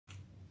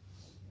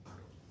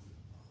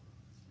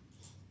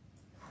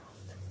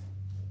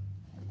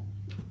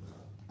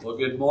Well,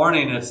 good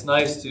morning. It's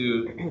nice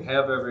to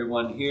have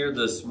everyone here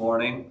this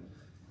morning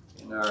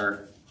in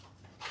our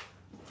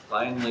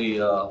finally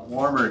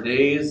warmer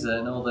days.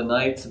 I know the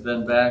nights have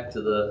been back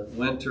to the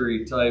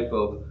wintry type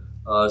of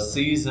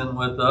season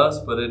with us,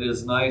 but it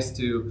is nice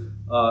to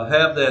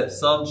have that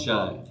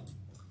sunshine.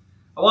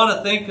 I want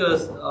to think,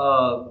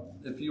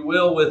 if you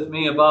will, with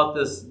me about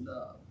this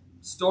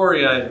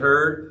story I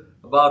heard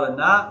about a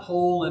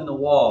knothole in the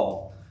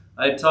wall.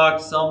 I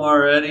talked some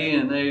already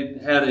and they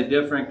had a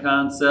different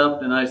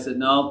concept, and I said,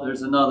 no,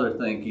 there's another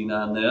thinking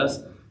on this.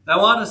 And I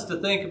want us to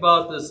think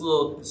about this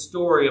little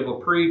story of a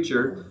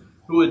preacher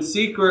who would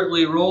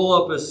secretly roll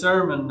up his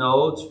sermon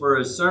notes for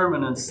his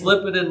sermon and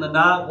slip it in the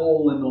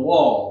knothole in the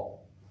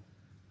wall.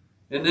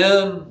 And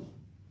then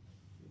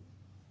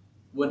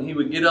when he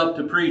would get up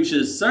to preach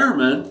his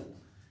sermon,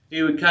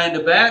 he would kind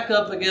of back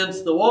up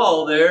against the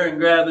wall there and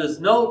grab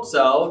his notes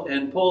out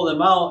and pull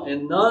them out,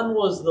 and none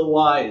was the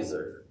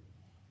wiser.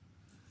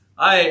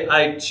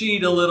 I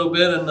cheat a little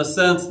bit in the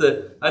sense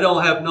that I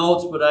don't have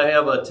notes, but I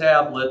have a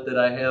tablet that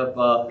I have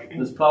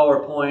this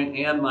PowerPoint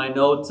and my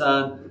notes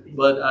on.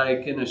 But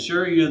I can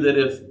assure you that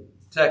if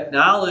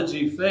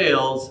technology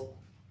fails,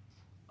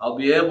 I'll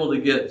be able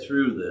to get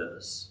through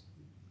this.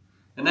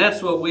 And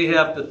that's what we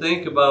have to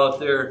think about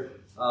there.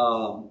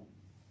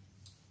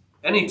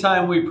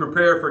 Anytime we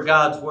prepare for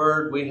God's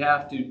Word, we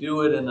have to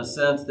do it in the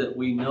sense that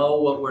we know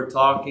what we're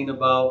talking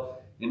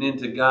about and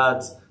into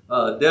God's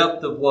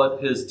depth of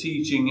what His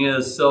teaching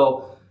is.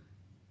 So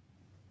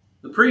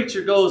the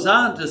preacher goes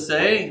on to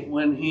say,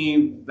 when he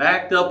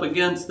backed up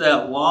against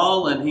that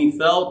wall and he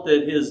felt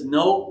that his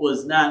note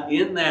was not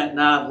in that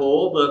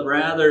knothole, but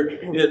rather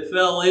it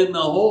fell in the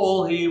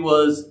hole, he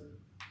was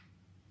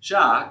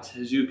shocked,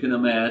 as you can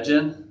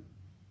imagine.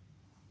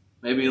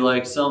 Maybe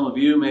like some of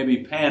you,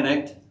 maybe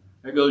panicked.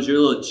 There goes your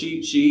little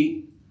cheat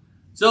sheet.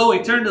 So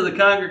he turned to the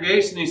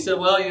congregation and he said,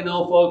 well, you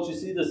know, folks, you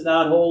see this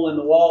knothole in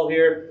the wall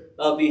here?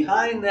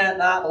 Behind that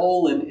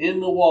knothole and in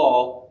the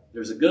wall,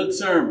 there's a good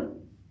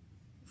sermon.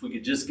 If we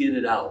could just get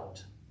it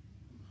out.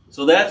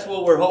 So that's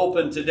what we're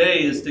hoping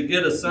today, is to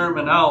get a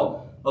sermon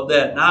out of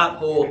that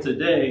knothole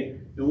today.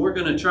 And we're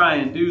going to try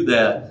and do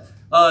that.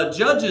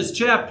 Judges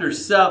chapter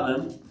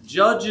 7.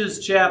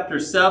 Judges chapter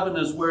 7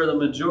 is where the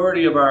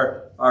majority of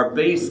our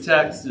base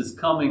text is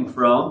coming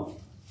from.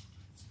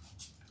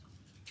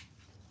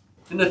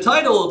 And the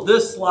title of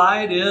this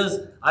slide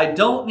is, I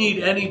Don't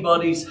Need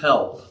Anybody's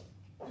Help.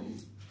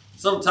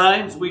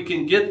 Sometimes we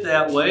can get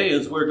that way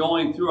as we're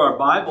going through our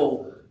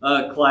Bible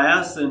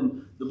class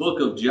in the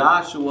book of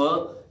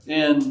Joshua.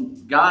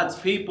 And God's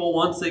people,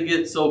 once they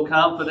get so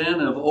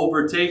confident of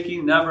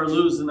overtaking, never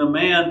losing a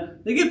man,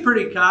 they get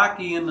pretty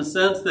cocky in the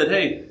sense that,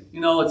 hey,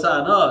 you know, it's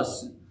on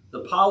us.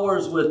 The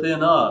power's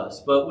within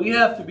us. But we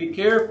have to be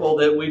careful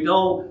that we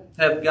don't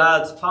have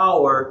God's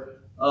power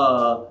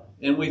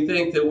and we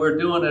think that we're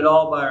doing it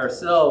all by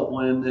ourselves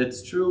when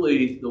it's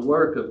truly the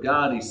work of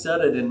God. He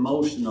set it in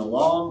motion a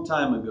long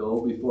time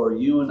ago before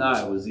you and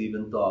I was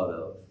even thought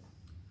of.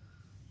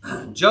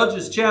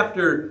 Judges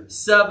chapter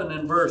 7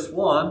 and verse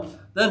 1.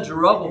 Then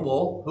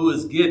Zerubbabel, who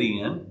is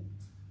Gideon,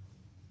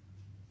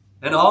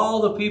 and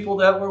all the people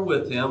that were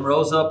with him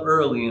rose up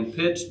early and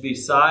pitched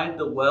beside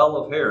the well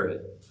of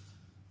Harod,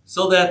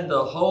 so that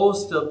the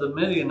host of the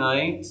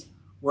Midianites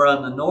were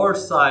on the north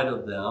side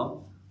of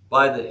them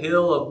by the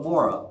hill of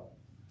Moreh,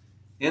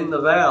 in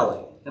the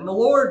valley. And the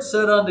Lord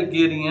said unto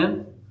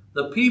Gideon,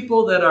 the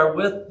people that are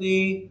with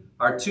thee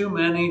are too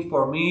many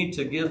for me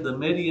to give the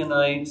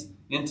Midianites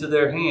into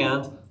their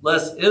hands,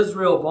 lest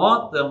Israel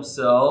vaunt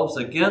themselves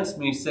against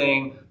me,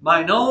 saying,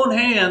 mine own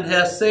hand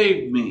hath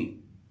saved me.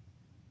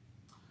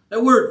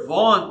 That word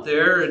vaunt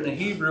there in the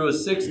Hebrew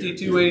is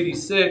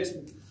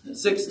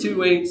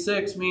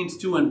 6286 means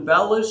to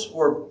embellish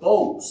or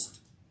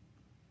boast.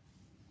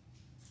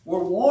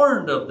 We're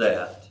warned of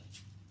that.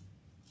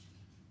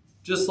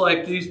 Just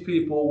like these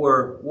people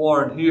were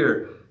warned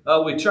here.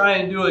 We try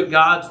and do it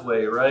God's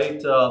way, right?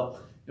 And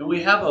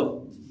we have a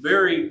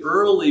very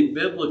early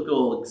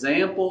biblical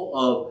example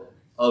of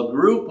a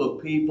group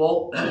of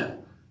people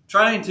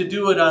trying to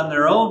do it on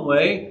their own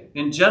way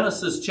in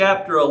Genesis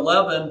chapter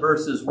 11,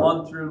 verses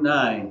 1 through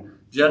 9.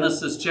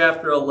 Genesis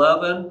chapter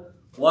 11,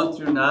 1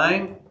 through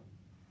 9.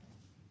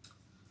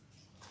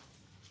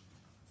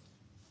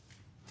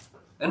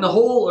 And the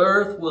whole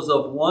earth was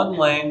of one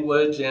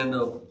language and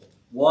of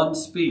one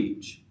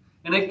speech.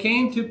 And it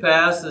came to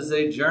pass as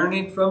they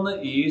journeyed from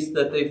the east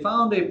that they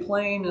found a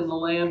plain in the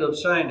land of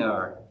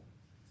Shinar.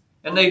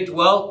 And they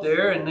dwelt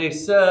there, and they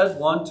said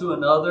one to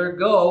another,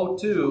 go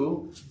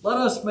to, let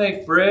us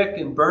make brick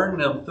and burn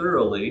them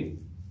thoroughly.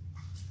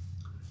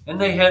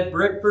 And they had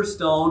brick for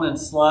stone, and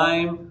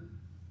slime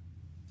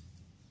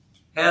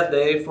had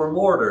they for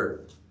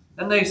mortar.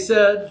 And they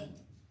said,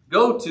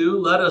 go to,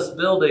 let us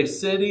build a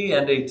city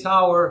and a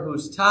tower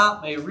whose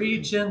top may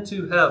reach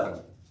into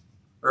heaven.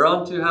 Or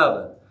unto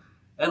heaven,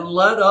 and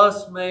let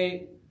us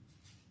make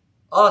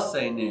us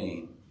a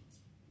name,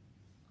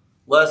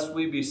 lest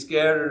we be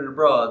scattered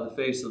abroad the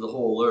face of the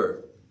whole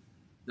earth.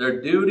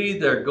 Their duty,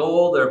 their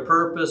goal, their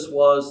purpose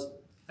was,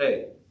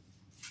 hey,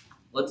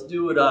 Let's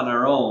do it on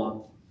our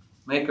own.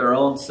 Make our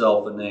own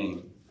self a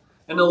name.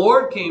 And the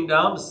Lord came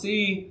down to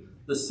see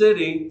the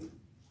city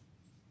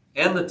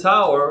and the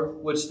tower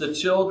which the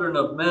children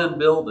of men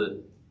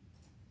builded.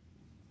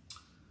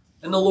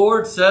 And the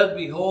Lord said,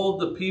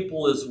 Behold, the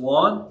people is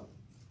one,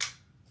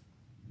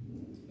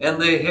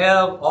 and they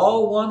have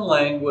all one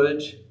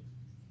language,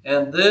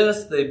 and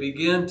this they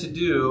begin to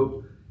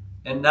do,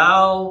 and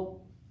now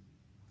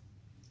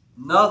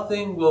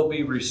nothing will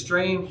be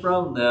restrained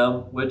from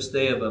them which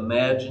they have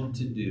imagined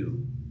to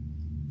do.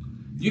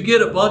 You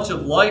get a bunch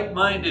of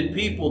like-minded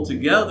people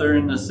together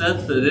in the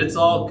sense that it's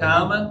all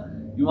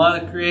common. You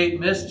want to create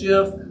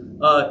mischief,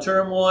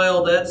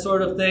 turmoil, that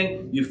sort of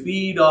thing. You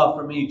feed off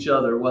from each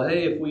other. Well,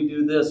 hey, if we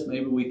do this,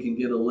 maybe we can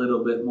get a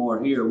little bit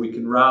more here. We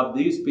can rob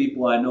these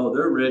people. I know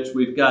they're rich.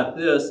 We've got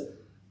this.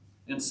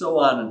 And so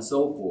on and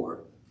so forth.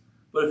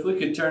 But if we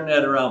could turn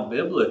that around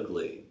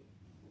biblically,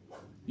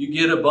 you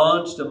get a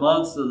bunch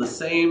amongst the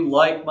same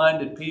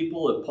like-minded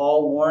people that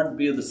Paul warned to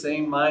be of the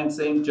same mind,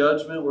 same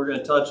judgment. We're going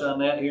to touch on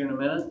that here in a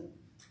minute.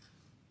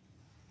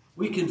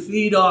 We can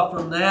feed off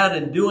from that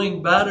and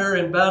doing better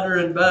and better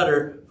and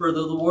better for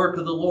the work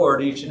of the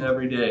Lord each and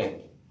every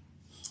day.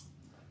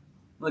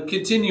 Well,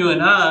 continuing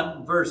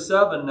on, verse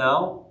 7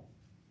 now.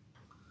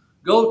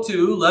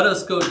 Let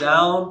us go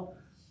down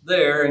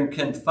there and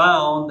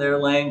confound their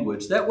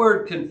language. That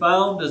word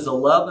confound is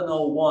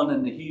 1101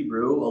 in the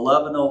Hebrew,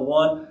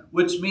 1101,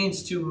 which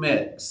means to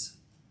mix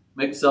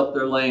up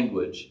their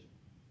language.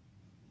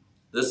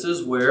 This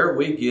is where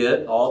we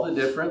get all the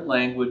different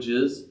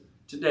languages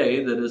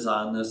today that is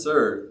on this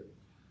earth.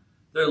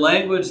 Their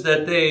language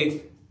that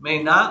they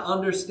may not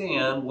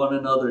understand one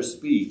another's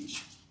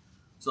speech.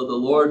 So the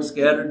Lord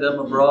scattered them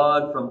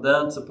abroad from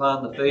thence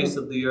upon the face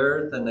of the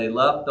earth, and they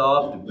left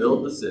off to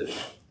build the city.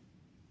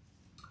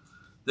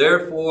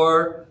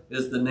 Therefore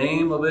is the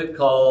name of it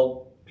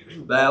called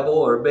Babel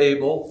or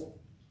Babel,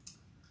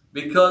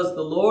 because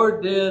the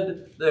Lord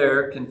did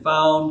there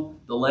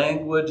confound the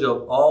language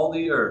of all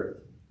the earth.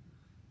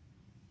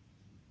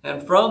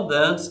 And from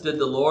thence did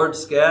the Lord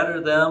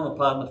scatter them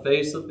upon the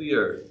face of the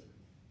earth.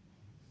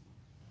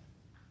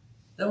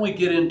 Then we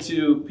get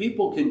into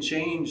people can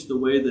change the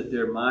way that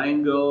their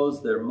mind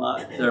goes, their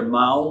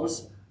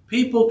mouths.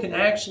 People can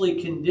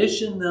actually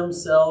condition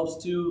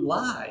themselves to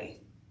lie.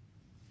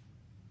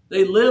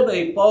 They live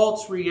a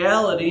false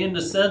reality in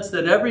the sense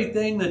that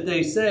everything that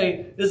they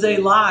say is a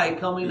lie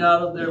coming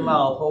out of their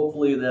mouth.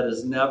 Hopefully that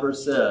is never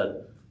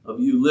said of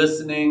you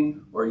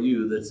listening or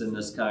you that's in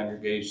this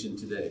congregation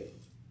today.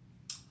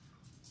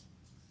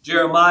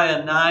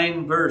 Jeremiah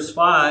 9 verse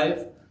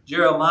 5.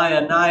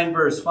 Jeremiah 9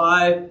 verse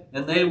 5.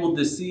 And they will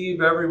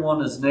deceive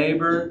everyone his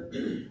neighbor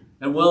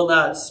and will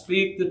not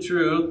speak the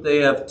truth. They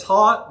have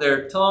taught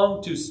their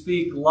tongue to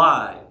speak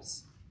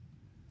lies,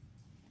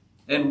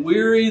 and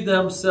weary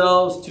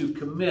themselves to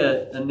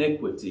commit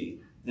iniquity.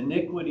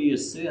 Iniquity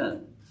is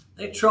sin.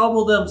 They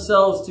trouble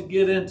themselves to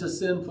get into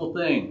sinful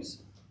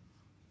things.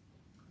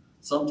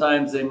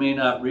 Sometimes they may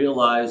not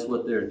realize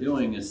what they're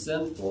doing is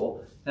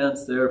sinful.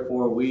 Hence,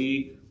 therefore,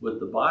 we, with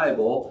the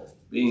Bible,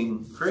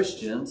 being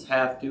Christians,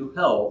 have to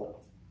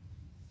help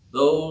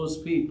those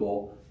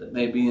people that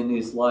may be in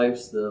these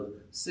lives of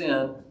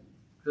sin.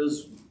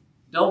 Because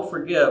don't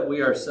forget,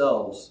 we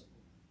ourselves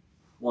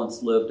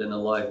once lived in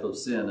a life of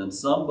sin, and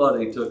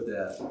somebody took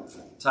that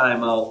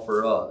time out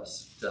for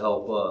us to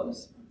help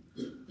us.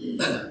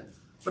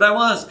 But I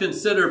want us to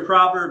consider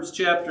Proverbs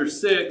chapter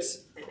 6,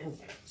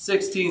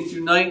 16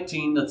 through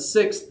 19, the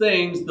 6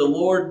 things the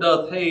Lord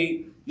doth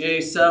hate, yea,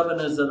 7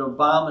 is an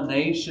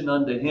abomination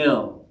unto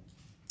him.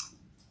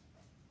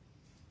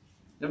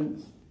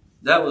 And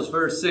that was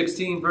verse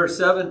 16. Verse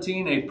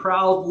 17, a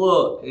proud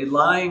look, a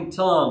lying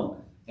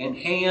tongue, and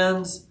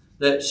hands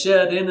that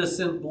shed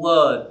innocent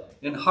blood,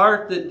 and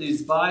heart that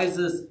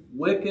devises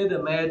wicked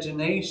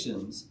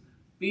imaginations,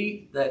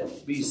 feet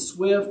that be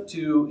swift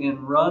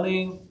in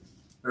running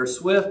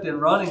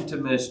to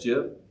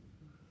mischief,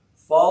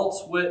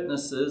 false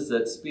witnesses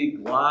that speak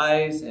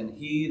lies, and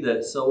he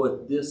that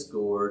soweth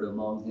discord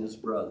among his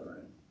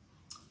brethren.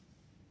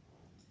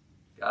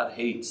 God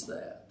hates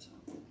that.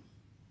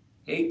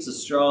 Hate's a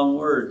strong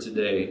word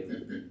today.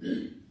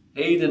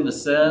 Hate in the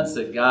sense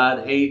that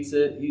God hates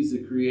it. He's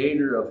the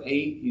creator of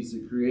hate. He's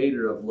the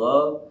creator of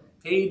love.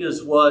 Hate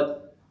is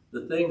what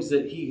the things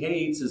that he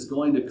hates is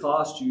going to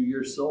cost you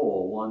your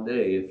soul one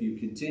day. If you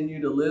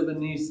continue to live in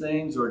these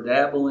things or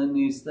dabble in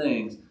these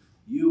things,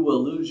 you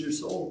will lose your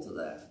soul to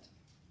that.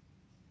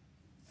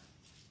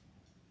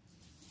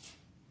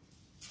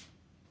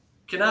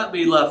 Cannot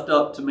be left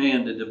up to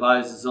man to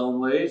devise his own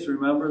ways.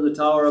 Remember the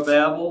Tower of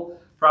Babel?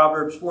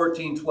 Proverbs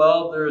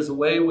 14:12, there is a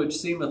way which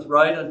seemeth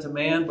right unto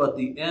man, but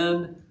the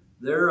end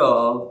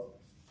thereof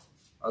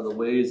are the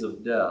ways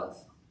of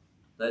death.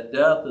 That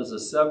death is a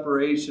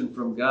separation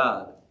from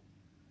God.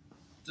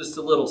 Just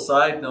a little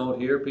side note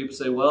here. People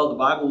say, well, the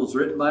Bible was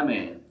written by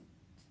man.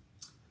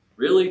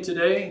 Really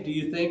today, do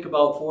you think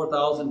about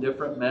 4,000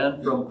 different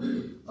men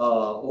from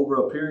over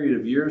a period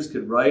of years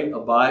could write a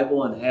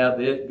Bible and have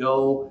it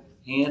go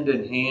hand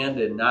in hand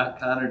and not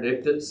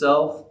contradict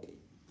itself?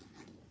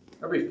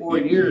 Every 4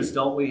 years,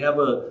 don't we have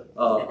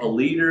a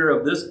leader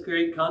of this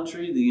great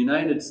country, the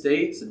United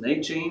States, and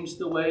they change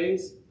the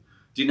ways?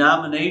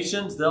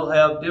 Denominations, they'll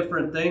have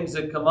different things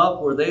that come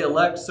up where they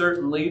elect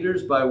certain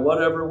leaders by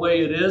whatever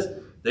way it is.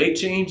 They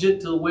change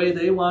it to the way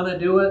they want to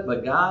do it,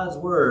 but God's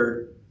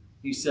Word,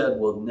 He said,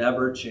 will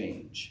never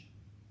change.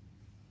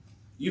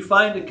 You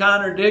find a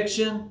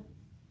contradiction,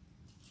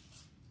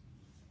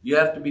 you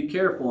have to be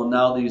careful. And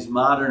now these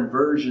modern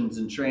versions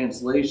and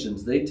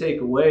translations, they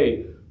take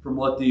away from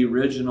what the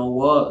original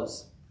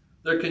was.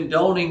 They're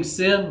condoning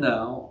sin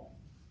now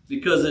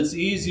because it's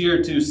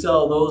easier to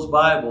sell those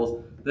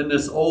Bibles than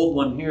this old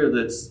one here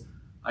that's,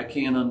 I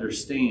can't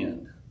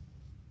understand.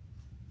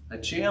 I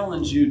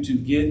challenge you to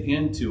get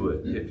into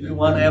it. If you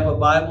want to have a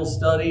Bible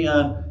study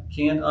on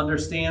can't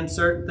understand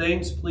certain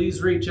things,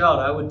 please reach out.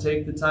 I would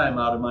take the time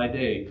out of my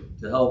day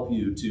to help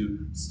you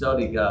to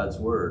study God's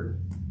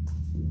Word.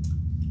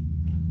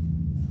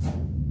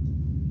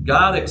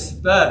 God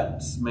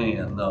expects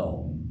man,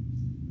 though,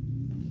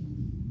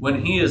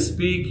 when he is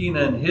speaking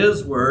in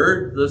His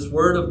Word, this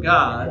Word of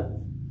God,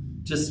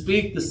 to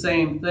speak the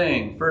same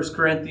thing. 1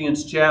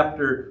 Corinthians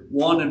chapter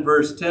 1 and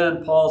verse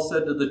 10, Paul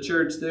said to the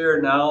church there,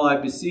 "Now I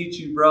beseech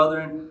you,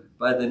 brethren,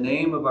 by the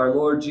name of our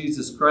Lord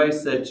Jesus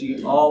Christ, that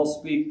ye all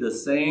speak the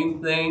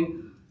same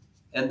thing,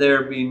 and that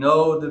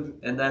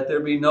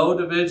there be no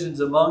divisions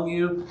among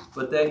you,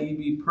 but that ye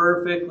be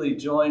perfectly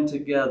joined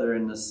together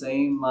in the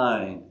same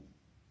mind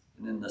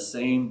and in the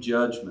same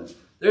judgment."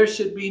 There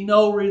should be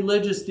no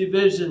religious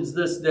divisions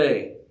this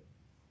day.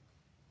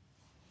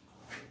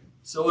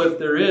 So if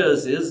there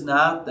is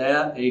not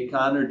that a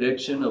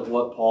contradiction of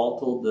what Paul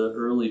told the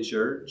early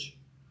church?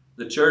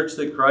 The church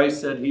that Christ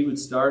said He would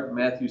start in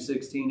Matthew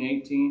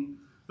 16:18.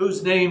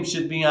 Whose name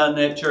should be on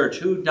that church?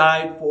 Who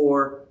died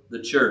for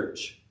the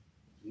church?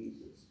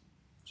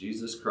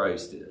 Jesus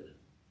Christ did.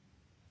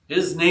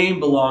 His name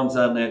belongs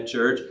on that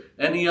church.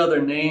 Any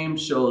other name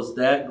shows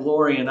that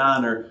glory and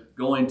honor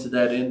going to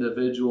that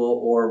individual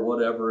or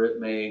whatever it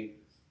may,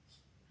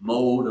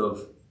 mode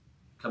of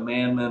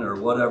commandment or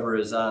whatever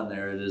is on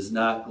there. It is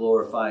not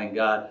glorifying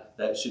God.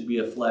 That should be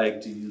a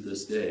flag to you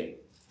this day.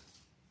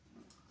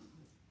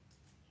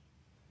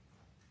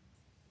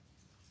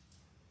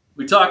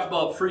 We talked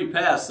about free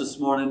pass this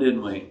morning,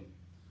 didn't we?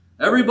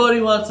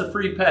 Everybody wants a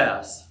free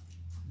pass.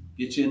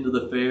 Get you into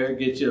the fair,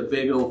 get you a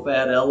big old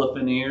fat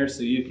elephant ear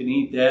so you can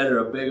eat that, or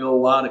a big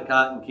old wad of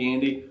cotton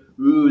candy.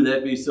 Ooh,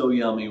 that'd be so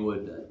yummy,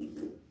 wouldn't it?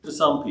 To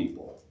some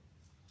people.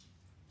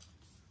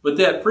 But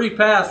that free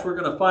pass, we're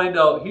going to find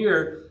out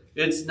here,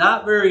 it's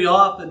not very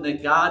often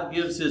that God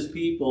gives His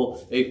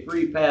people a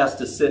free pass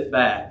to sit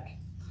back.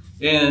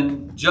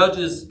 And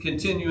Judges,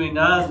 continuing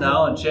on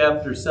now in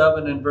chapter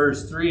 7 and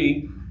verse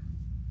 3,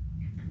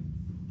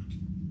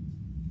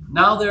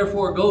 "Now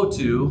therefore go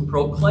to,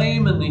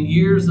 proclaim in the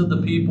ears of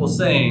the people,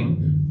 saying,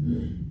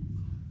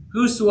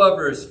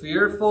 Whosoever is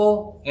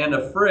fearful and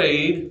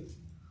afraid,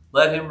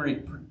 let him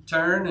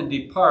return and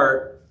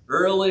depart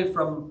early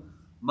from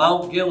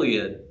Mount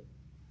Gilead.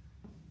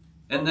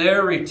 And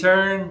there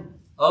return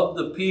of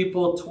the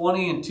people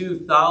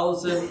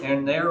 22,000,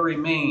 and there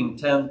remained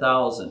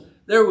 10,000.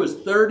 There was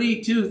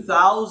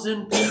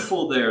 32,000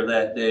 people there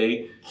that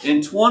day,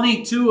 and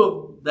 22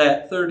 of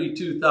that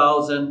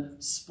 32,000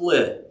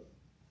 split.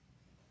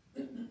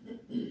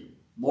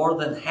 More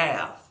than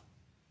half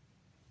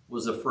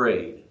was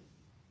afraid.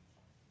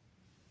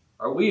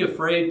 Are we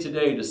afraid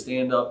today to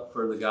stand up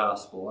for the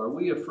gospel? Are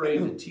we afraid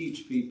to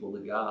teach people the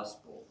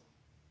gospel?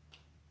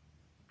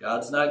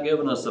 God's not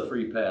giving us a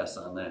free pass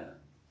on that.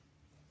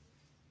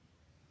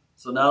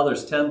 So now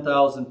there's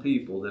 10,000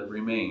 people that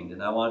remained,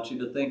 and I want you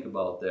to think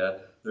about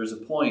that. There's a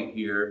point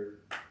here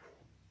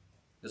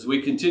as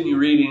we continue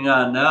reading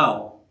on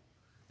now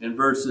in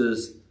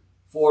verses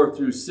 4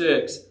 through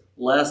 6,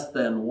 less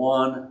than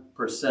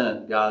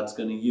 1% God's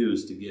going to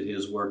use to get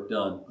His work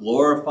done,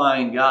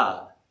 glorifying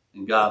God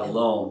and God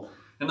alone.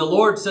 And the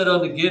Lord said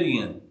unto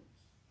Gideon,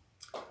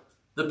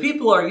 The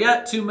people are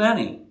yet too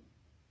many.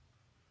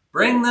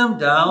 Bring them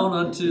down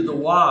unto the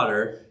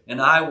water,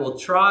 and I will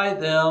try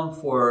them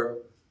for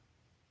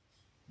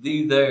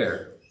thee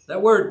there.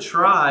 That word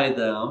try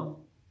them,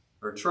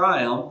 or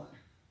try them,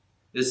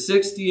 is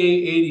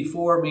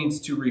 6884,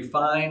 means to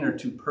refine or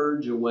to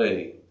purge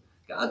away.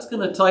 God's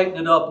going to tighten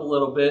it up a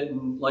little bit,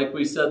 and like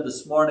we said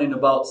this morning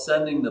about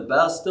sending the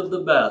best of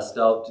the best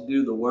out to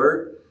do the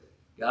work,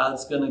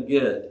 God's going to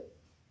get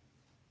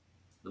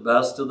the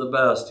best of the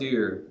best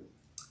here.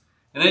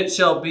 And it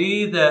shall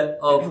be that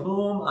of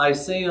whom I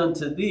say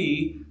unto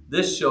thee,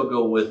 this shall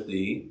go with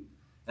thee,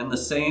 and the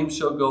same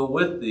shall go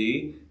with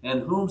thee,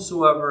 and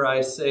whomsoever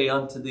I say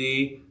unto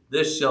thee,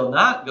 this shall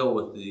not go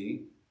with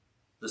thee,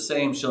 the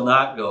same shall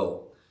not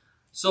go.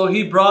 So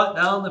he brought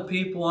down the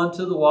people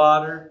unto the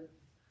water,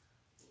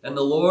 and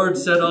the Lord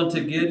said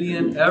unto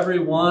Gideon, Every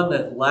one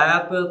that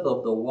lappeth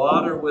of the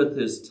water with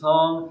his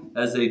tongue,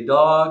 as a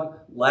dog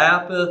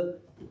lappeth,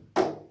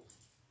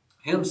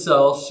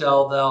 himself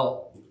shalt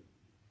thou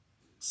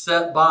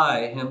set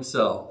by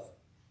himself.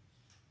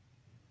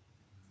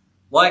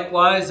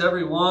 Likewise,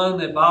 every one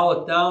that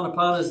boweth down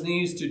upon his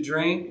knees to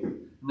drink,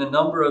 and the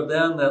number of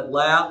them that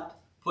lapped,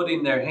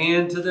 putting their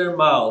hand to their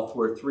mouth,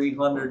 were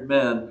 300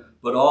 men,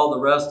 but all the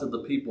rest of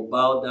the people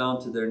bowed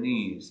down to their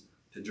knees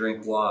to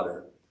drink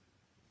water.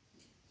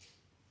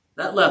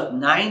 That left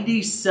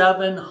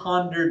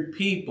 9,700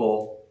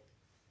 people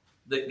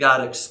that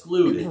got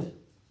excluded.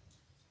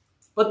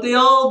 But they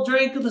all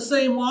drank of the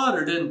same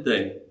water, didn't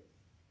they?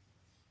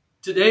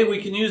 Today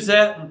we can use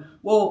that and,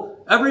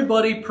 well,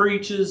 everybody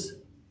preaches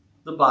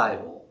the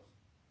Bible.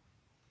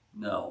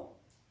 No.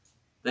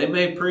 They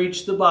may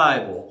preach the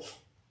Bible,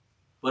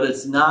 but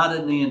it's not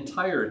in the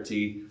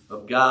entirety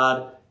of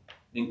God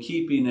in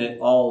keeping it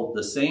all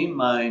the same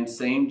mind,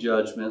 same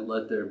judgment.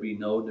 Let there be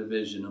no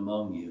division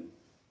among you.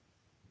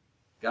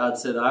 God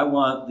said, I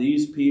want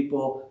these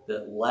people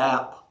that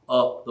lap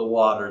up the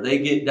water. They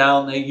get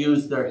down, they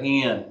use their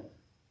hand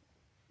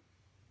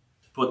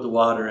to put the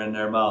water in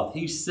their mouth.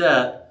 He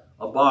set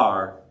a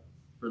bar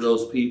for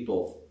those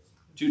people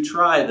to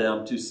try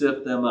them, to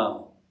sift them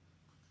out.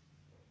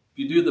 If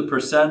you do the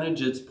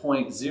percentage, it's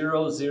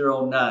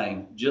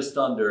 0.009, just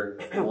under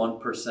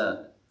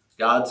 1%.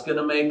 God's going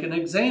to make an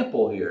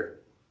example here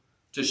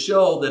to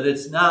show that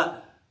it's not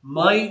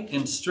might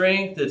and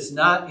strength, it's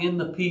not in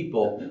the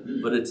people,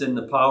 but it's in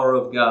the power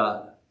of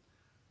God.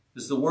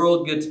 As the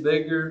world gets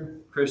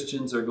bigger,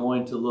 Christians are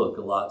going to look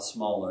a lot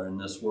smaller in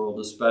this world,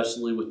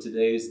 especially with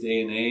today's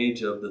day and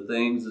age of the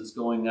things that's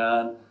going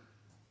on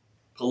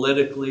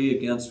politically,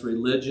 against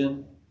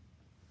religion,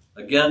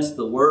 against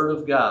the Word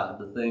of God,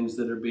 the things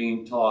that are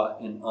being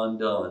taught and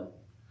undone.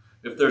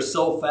 If they're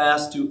so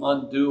fast to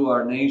undo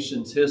our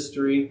nation's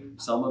history,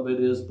 some of it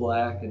is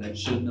black and it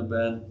shouldn't have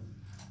been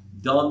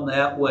done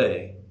that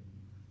way,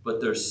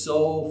 but they're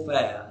so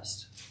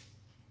fast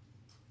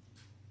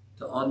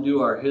to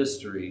undo our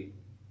history,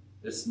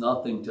 it's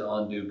nothing to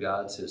undo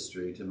God's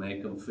history, to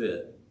make them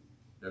fit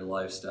their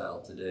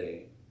lifestyle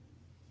today.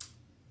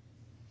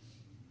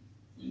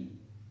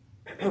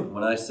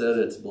 When I said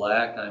it's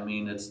black, I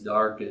mean it's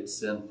dark, it's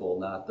sinful,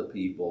 not the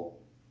people.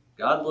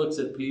 God looks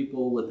at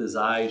people with his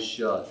eyes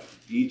shut.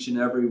 Each and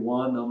every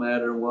one, no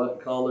matter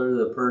what color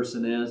the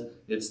person is,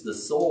 it's the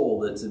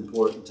soul that's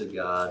important to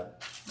God,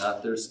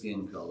 not their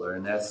skin color.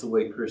 And that's the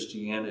way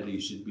Christianity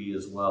should be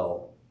as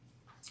well.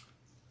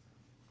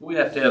 We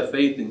have to have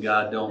faith in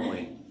God, don't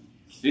we?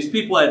 These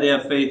people had to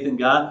have faith in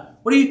God.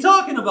 What are you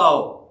talking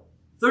about?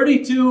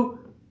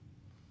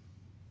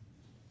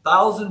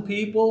 32,000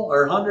 people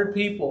or 100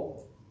 people?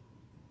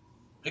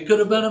 It could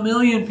have been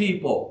 1,000,000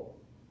 people.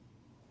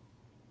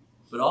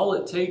 But all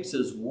it takes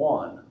is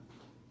one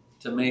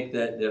to make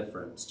that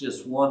difference.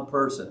 Just one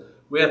person.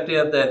 We have to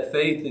have that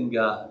faith in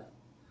God.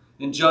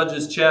 In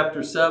Judges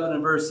chapter 7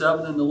 and verse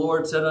 7, and the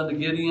Lord said unto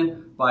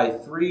Gideon, by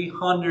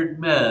 300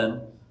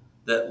 men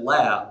that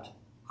lapped,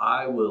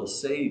 I will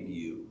save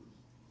you.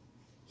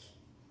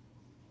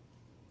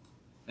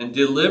 And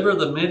deliver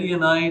the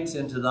Midianites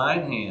into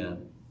thine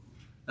hand,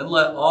 and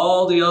let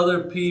all the other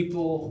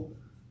people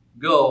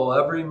go,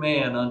 every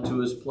man unto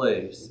his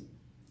place.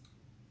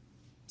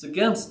 It's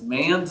against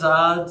man's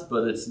odds,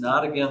 but it's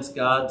not against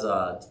God's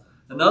odds.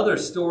 Another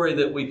story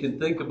that we can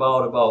think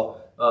about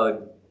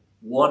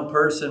one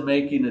person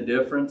making a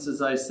difference,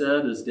 as I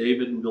said, is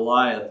David and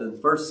Goliath.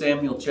 In 1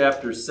 Samuel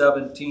chapter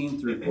 17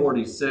 through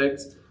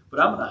 46, but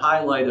I'm going to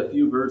highlight a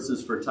few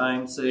verses for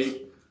time's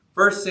sake.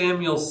 1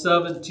 Samuel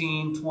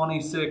 17,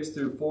 26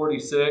 through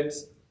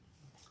 46.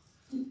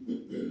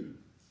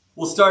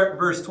 We'll start in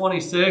verse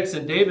 26.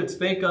 And David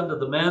spake unto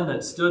the men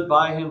that stood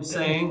by him,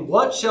 saying,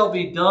 what shall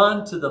be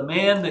done to the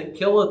man that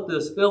killeth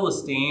this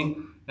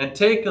Philistine, and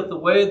taketh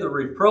away the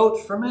reproach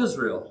from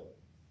Israel?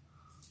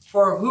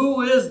 For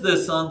who is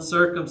this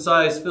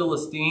uncircumcised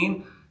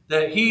Philistine,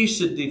 that he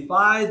should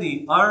defy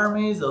the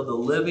armies of the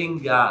living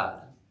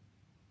God?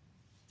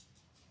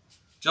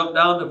 Jump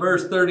down to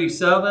verse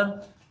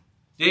 37.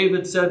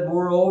 David said,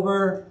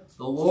 moreover,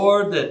 the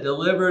Lord that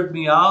delivered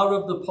me out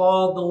of the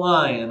paw of the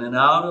lion and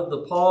out of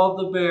the paw of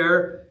the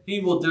bear,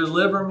 he will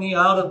deliver me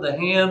out of the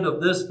hand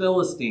of this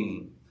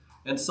Philistine.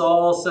 And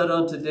Saul said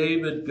unto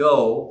David,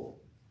 go,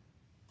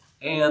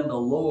 and the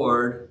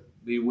Lord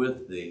be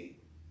with thee.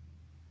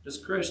 As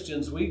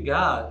Christians, we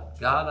got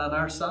God on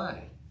our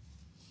side.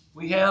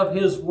 We have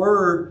his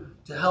word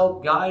to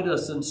help guide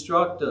us,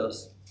 instruct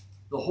us.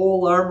 The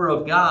whole armor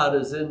of God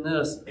is in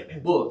this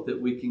book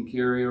that we can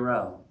carry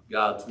around,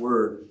 God's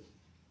word.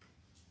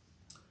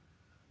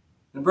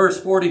 In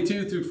verse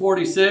 42 through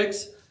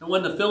 46, and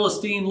when the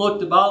Philistine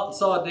looked about and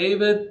saw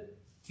David,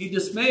 he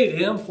dismayed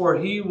him, for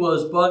he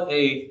was but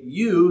a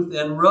youth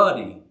and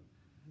ruddy,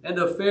 and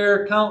of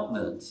fair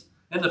countenance.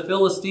 And the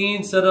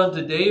Philistine said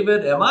unto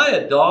David, am I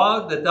a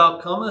dog that thou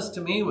comest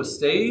to me with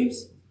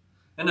staves?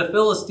 And the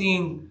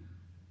Philistine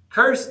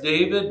cursed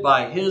David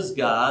by his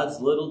gods,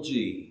 little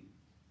g.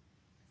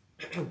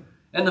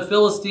 And the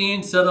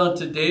Philistine said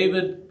unto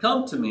David,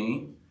 come to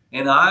me,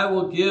 and I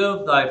will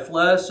give thy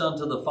flesh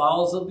unto the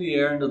fowls of the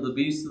air and to the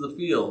beasts of the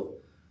field.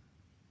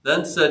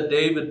 Then said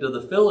David to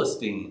the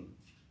Philistine,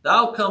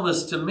 thou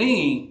comest to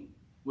me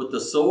with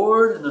the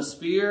sword and the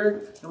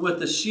spear and with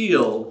the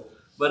shield,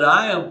 but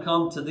I am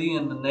come to thee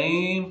in the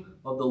name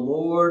of the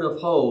Lord of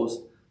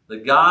hosts, the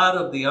God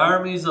of the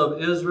armies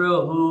of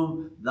Israel,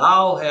 whom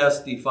thou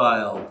hast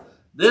defiled.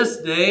 This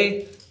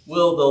day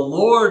will the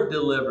Lord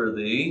deliver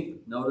thee.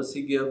 Notice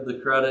he gives the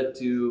credit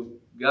to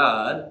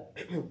God.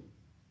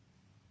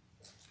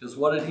 Because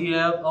what did he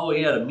have? Oh,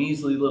 he had a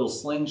measly little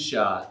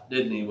slingshot,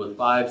 didn't he, with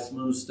 5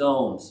 smooth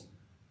stones.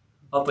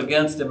 Up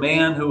against a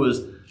man who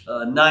was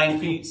 9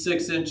 feet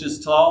 6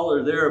 inches tall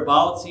or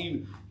thereabouts.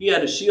 He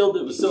had a shield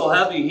that was so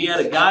heavy, he had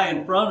a guy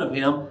in front of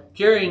him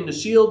carrying the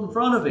shield in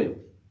front of him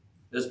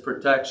as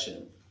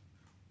protection.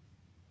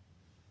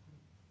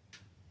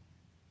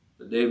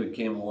 But David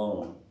came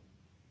alone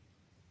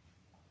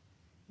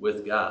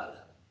with God.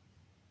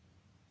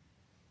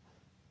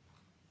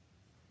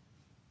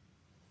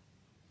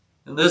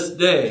 And this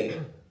day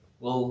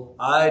will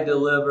the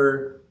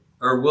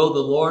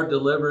Lord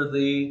deliver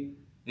thee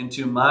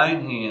into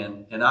mine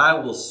hand, and I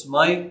will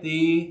smite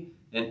thee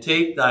and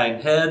take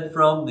thine head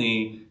from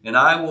thee, and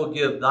I will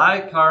give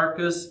thy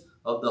carcass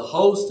of the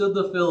host of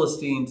the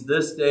Philistines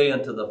this day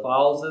unto the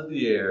fowls of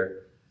the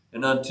air,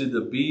 and unto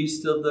the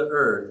beasts of the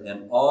earth,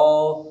 and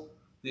all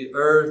the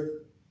earth,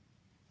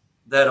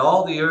 that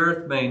all the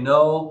earth may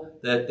know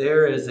that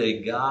there is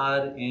a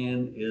God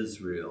in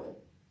Israel.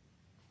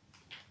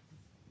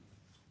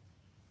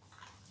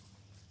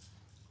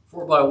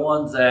 For by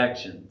one's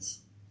actions,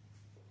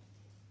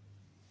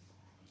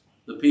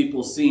 the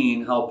people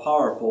seen how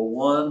powerful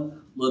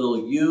one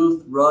little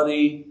youth,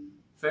 ruddy,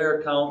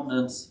 fair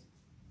countenance,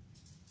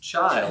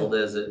 child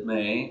as it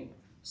may,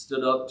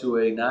 stood up to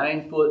a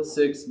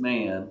 9'6"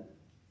 man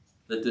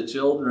that the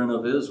children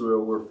of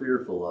Israel were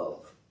fearful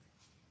of.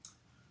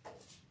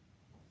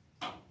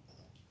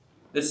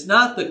 It's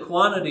not the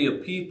quantity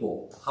of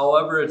people,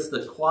 however, it's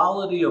the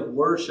quality of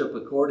worship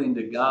according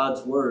to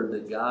God's word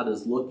that God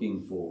is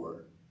looking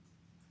for.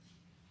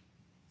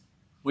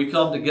 We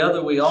come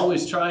together, we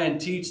always try and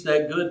teach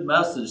that good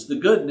message. The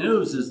good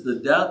news is the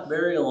death,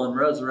 burial, and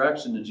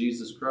resurrection of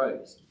Jesus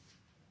Christ.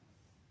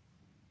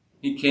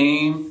 He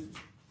came,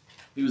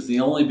 he was the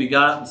only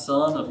begotten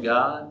Son of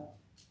God.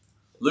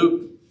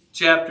 Luke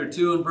chapter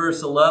 2 and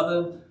verse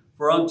 11,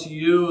 for unto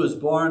you is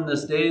born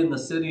this day in the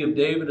city of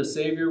David a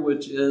Savior,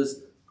 which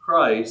is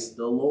Christ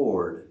the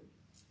Lord.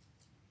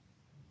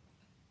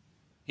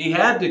 He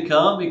had to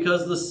come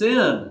because of the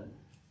sin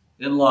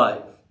in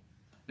life.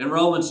 In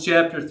Romans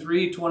chapter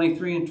 3,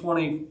 23 and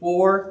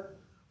 24,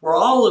 for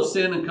all have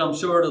sinned and come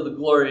short of the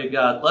glory of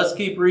God. Let's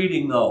keep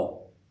reading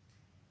though.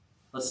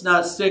 Let's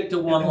not stick to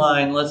one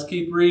line. Let's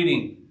keep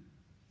reading.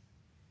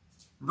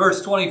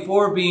 Verse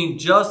 24, being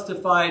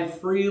justified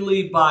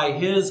freely by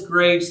his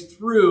grace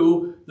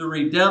through the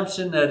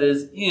redemption that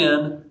is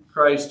in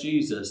Christ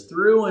Jesus.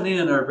 Through and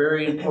in are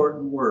very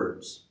important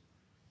words.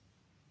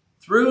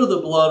 Through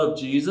the blood of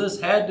Jesus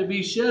had to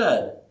be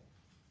shed.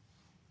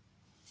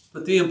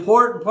 But the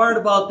important part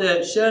about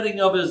that shedding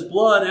of his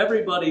blood,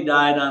 everybody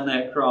died on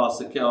that cross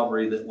of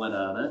Calvary that went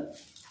on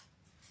it.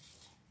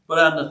 But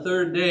on the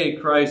third day,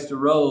 Christ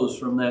arose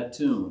from that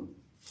tomb.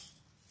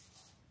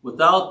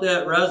 Without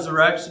that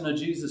resurrection of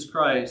Jesus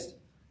Christ,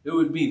 it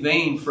would be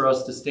vain for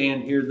us to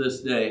stand here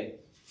this day.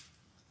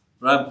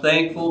 But I'm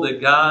thankful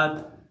that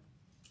God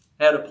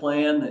had a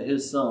plan that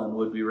his Son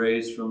would be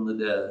raised from the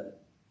dead.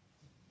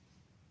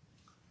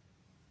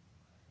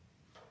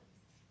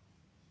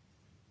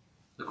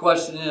 The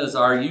question is,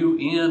 are you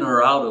in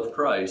or out of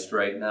Christ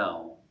right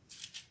now?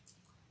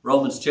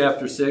 Romans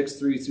chapter 6,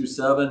 3 through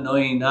 7, know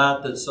ye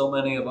not that so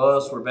many of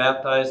us were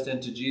baptized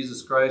into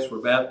Jesus Christ,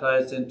 were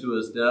baptized into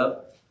his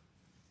death?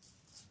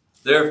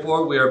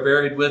 Therefore we are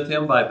buried with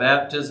him by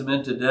baptism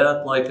into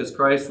death, like as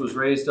Christ was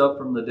raised up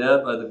from the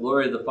dead by the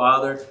glory of the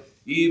Father,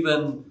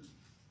 even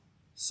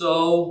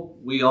so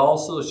we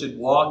also should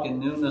walk in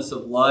newness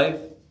of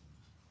life.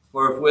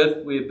 For if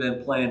with we have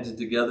been planted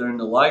together in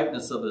the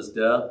likeness of his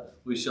death,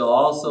 we shall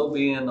also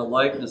be in the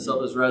likeness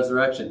of his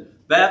resurrection.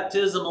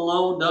 Baptism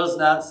alone does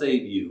not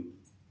save you.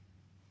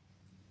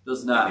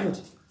 Does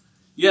not.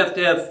 You have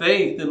to have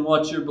faith in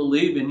what you're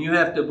believing. You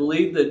have to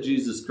believe that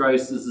Jesus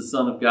Christ is the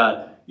Son of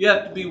God. You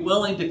have to be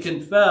willing to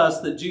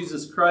confess that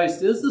Jesus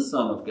Christ is the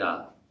Son of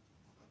God.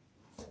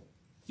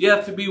 You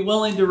have to be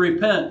willing to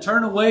repent.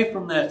 Turn away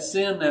from that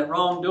sin, that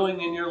wrongdoing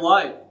in your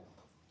life.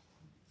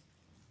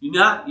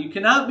 You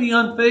cannot be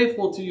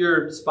unfaithful to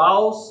your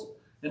spouse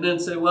and then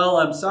say, well,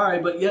 I'm sorry,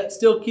 but yet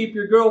still keep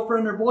your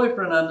girlfriend or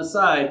boyfriend on the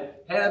side.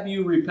 Have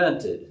you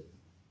repented?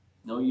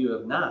 No, you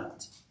have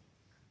not.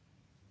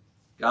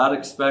 God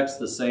expects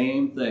the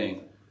same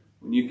thing.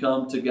 When you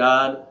come to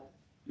God,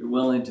 you're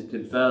willing to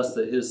confess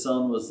that his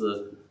Son was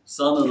the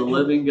Son of the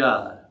living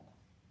God,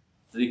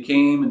 that he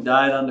came and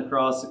died on the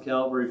cross of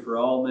Calvary for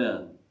all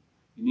men.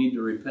 You need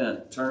to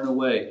repent. Turn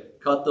away.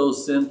 Cut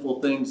those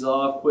sinful things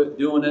off. Quit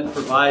doing it,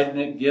 providing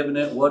it, giving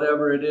it,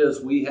 whatever it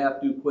is. We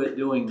have to quit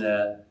doing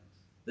that.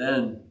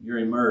 Then you're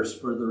immersed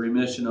for the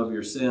remission of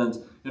your sins.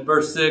 In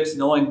verse 6,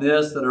 knowing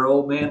this, that our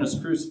old man is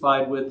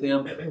crucified with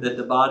him, that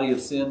the body of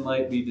sin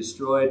might be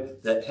destroyed,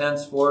 that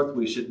henceforth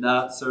we should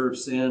not serve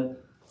sin.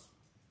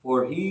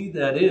 For he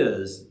that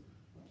is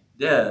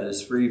dead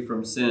is free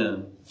from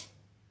sin.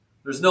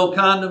 There's no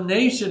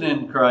condemnation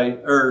in Christ,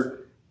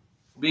 or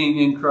being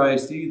in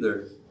Christ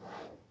either.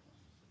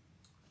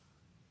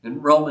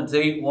 In Romans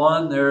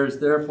 8:1, there is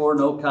therefore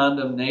no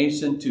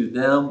condemnation to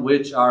them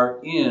which are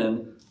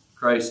in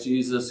Christ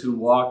Jesus, who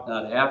walk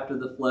not after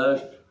the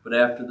flesh, but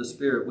after the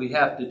Spirit. We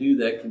have to do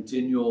that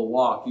continual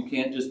walk. You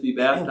can't just be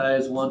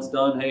baptized once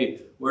done.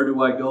 Hey, where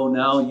do I go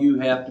now? You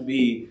have to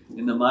be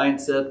in the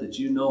mindset that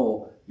you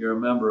know you're a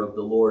member of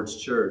the Lord's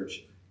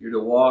church. You're to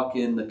walk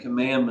in the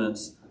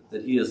commandments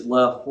that he has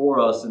left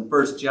for us. In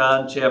 1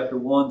 John chapter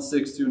 1,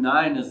 6 through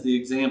 9 is the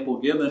example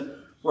given.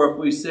 For if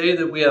we say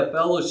that we have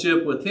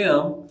fellowship with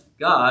him,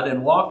 God,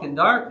 and walk in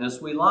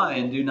darkness, we lie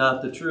and do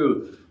not the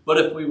truth. But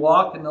if we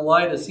walk in the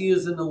light as he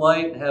is in the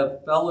light, and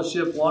have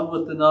fellowship one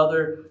with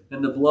another,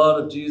 and the blood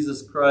of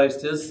Jesus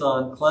Christ, his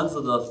Son,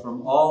 cleanseth us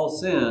from all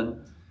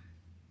sin.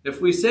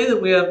 If we say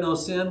that we have no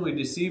sin, we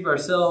deceive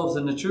ourselves,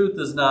 and the truth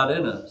is not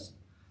in us.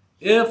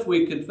 If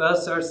we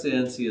confess our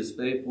sins, he is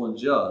faithful and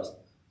just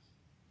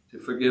to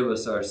forgive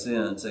us our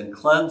sins and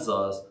cleanse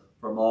us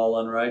from all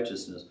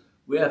unrighteousness.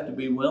 We have to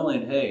be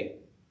willing, hey,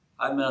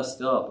 I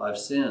messed up, I've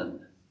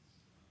sinned.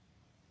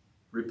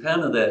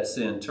 Repent of that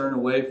sin, turn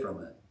away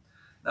from it.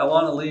 I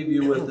want to leave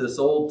you with this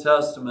Old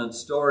Testament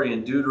story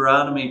in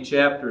Deuteronomy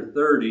chapter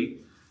 30.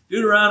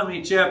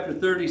 Deuteronomy chapter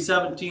 30,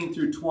 17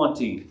 through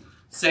 20.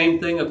 Same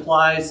thing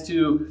applies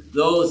to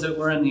those that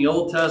were in the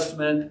Old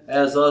Testament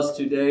as us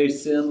today.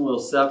 Sin will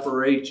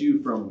separate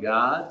you from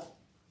God.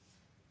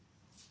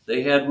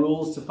 They had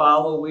rules to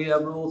follow. We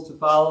have rules to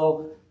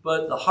follow.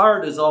 But the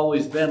heart has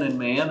always been in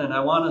man. And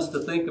I want us to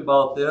think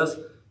about this.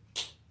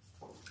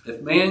 If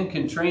man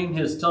can train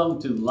his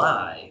tongue to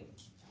lie,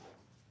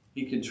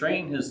 he can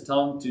train his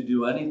tongue to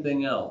do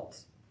anything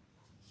else.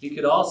 He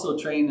could also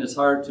train his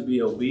heart to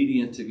be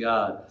obedient to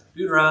God.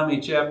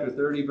 Deuteronomy chapter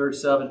 30,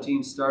 verse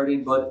 17,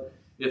 starting, But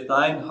if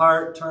thine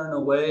heart turn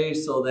away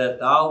so that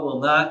thou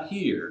wilt not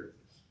hear,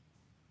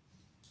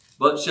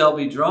 but shall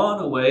be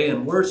drawn away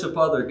and worship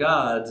other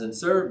gods and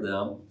serve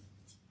them.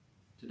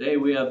 Today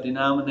we have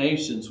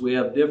denominations. We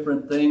have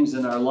different things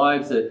in our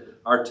lives that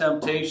are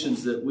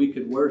temptations that we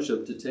could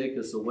worship to take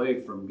us away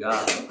from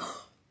God.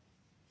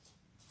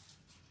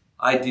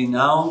 I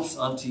denounce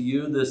unto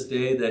you this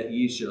day that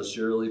ye shall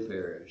surely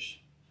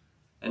perish.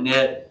 And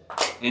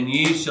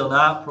ye shall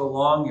not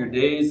prolong your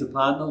days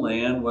upon the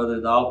land, whether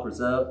thou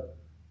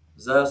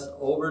possess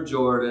over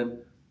Jordan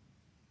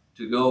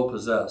to go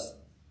possess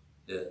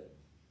it.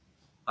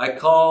 I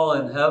call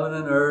in heaven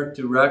and earth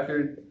to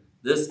record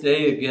this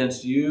day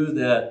against you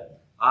that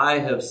I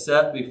have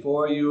set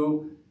before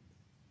you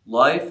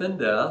life and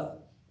death,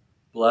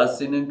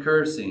 blessing and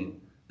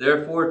cursing.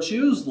 Therefore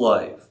choose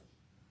life,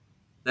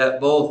 that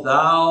both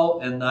thou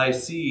and thy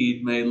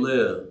seed may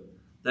live,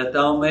 that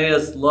thou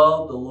mayest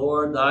love the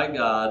Lord thy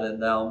God,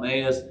 and thou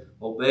mayest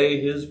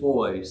obey his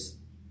voice,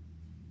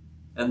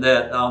 and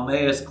that thou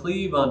mayest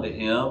cleave unto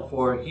him,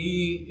 for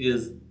he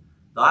is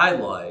thy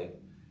life,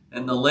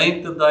 and the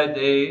length of thy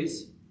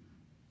days,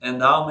 and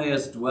thou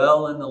mayest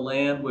dwell in the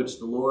land which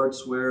the Lord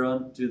sware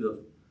unto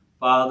the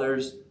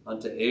fathers,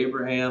 unto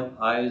Abraham,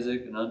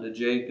 Isaac, and unto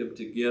Jacob,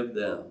 to give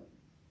them.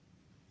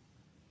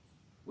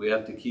 We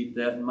have to keep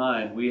that in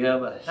mind. We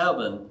have a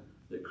heaven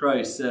that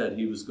Christ said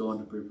he was going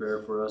to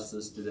prepare for us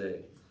this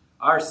day.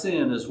 Our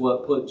sin is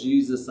what put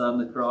Jesus on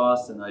the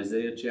cross, and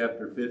Isaiah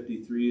chapter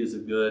 53 is a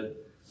good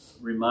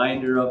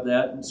reminder of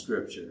that in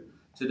Scripture.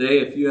 Today,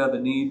 if you have a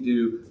need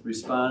to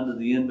respond to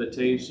the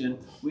invitation,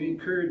 we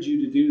encourage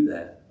you to do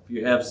that. If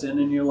you have sin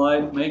in your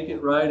life, make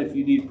it right. If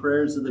you need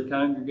prayers of the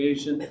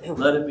congregation,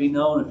 let it be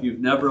known. If you've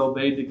never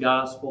obeyed the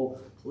gospel,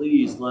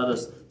 please let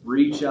us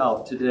reach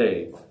out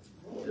today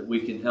that we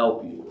can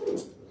help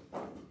you.